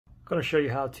going to show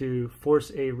you how to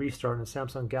force a restart in the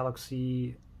Samsung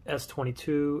Galaxy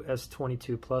S22,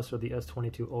 S22 Plus, or the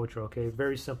S22 Ultra. Okay,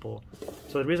 very simple.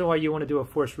 So the reason why you want to do a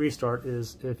forced restart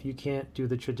is if you can't do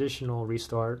the traditional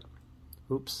restart,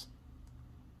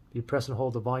 you press and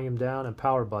hold the volume down and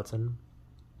power button,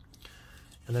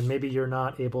 and then maybe you're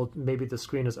not able, maybe the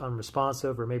screen is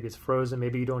unresponsive, or maybe it's frozen,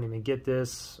 maybe you don't even get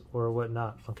this or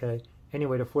whatnot. Okay,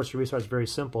 anyway, to force a restart is very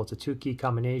simple. It's a 2-key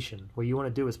combination. What you want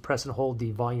to do is press and hold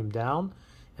the volume down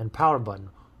and power button.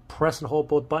 Press and hold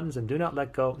both buttons and do not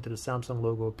let go until the Samsung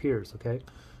logo appears. Okay,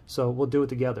 so we'll do it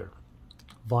together.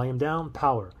 Volume down,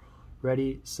 power.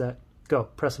 Ready, set, go.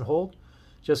 Press and hold.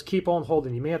 Just keep on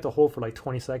holding. You may have to hold for like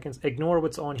 20 seconds. Ignore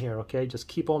what's on here, okay? Just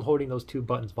keep on holding those two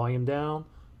buttons. Volume down,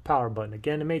 power button.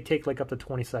 Again, it may take like up to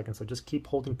 20 seconds, so just keep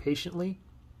holding patiently.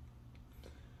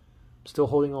 Still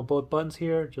holding on both buttons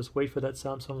here. Just wait for that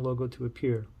Samsung logo to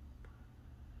appear.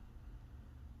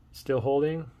 Still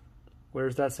holding.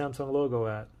 Where's that Samsung logo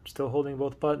at? Still holding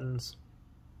both buttons.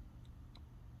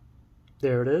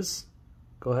 There it is.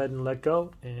 Go ahead and let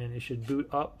go, and it should boot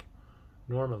up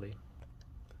normally.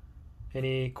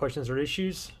 Any questions or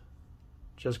issues?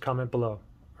 Just comment below.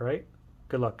 All right?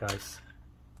 Good luck, guys.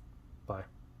 Bye.